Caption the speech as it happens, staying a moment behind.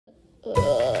Hey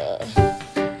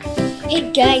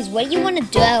guys, what do you want to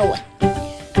do? I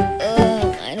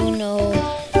don't know.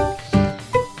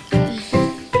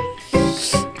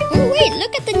 Oh wait,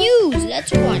 look at the news.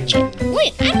 Let's watch it.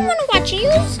 Wait, I don't want to watch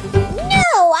news.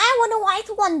 No, I want to watch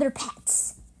Wonder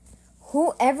Pets.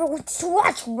 Whoever wants to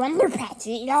watch Wonder Pets,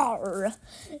 yarr.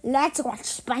 Let's watch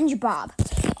SpongeBob.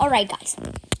 Alright guys,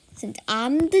 since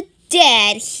I'm the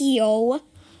dad here,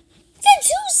 Since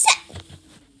who said?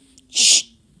 shh,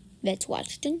 let's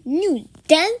watch the news.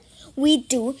 Then we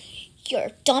do your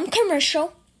dumb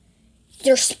commercial,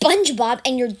 your SpongeBob,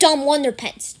 and your dumb Wonder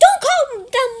Pets. Don't call them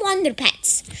dumb Wonder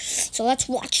Pets. So let's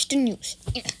watch the news.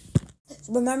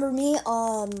 Remember me,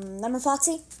 remember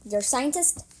Foxy, your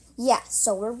scientist? Yeah,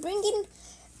 so we're bringing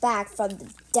back from the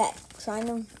dead. Trying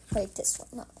to break this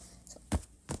one up.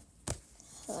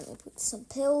 So, let me put some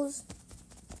pills.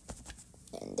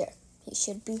 And there, he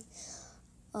should be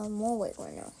more weight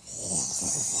right now.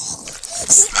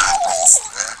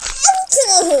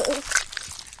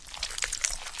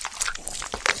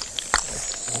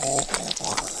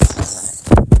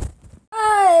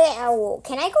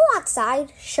 Can I go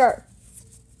outside? Sure.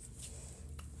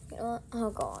 You know what?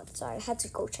 I'll go outside. I had to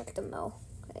go check the mail.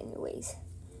 Anyways.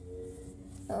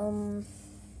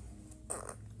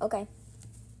 Okay.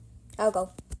 I'll go.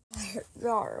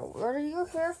 Yar, what are you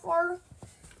here for?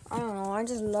 I don't know. I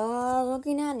just love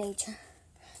looking at nature.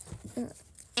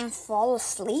 And fall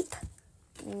asleep?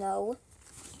 No.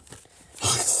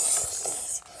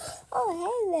 Oh,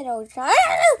 hey, little child.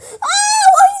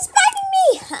 Oh, he's biting me.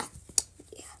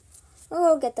 Yeah.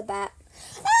 We'll go get the bat.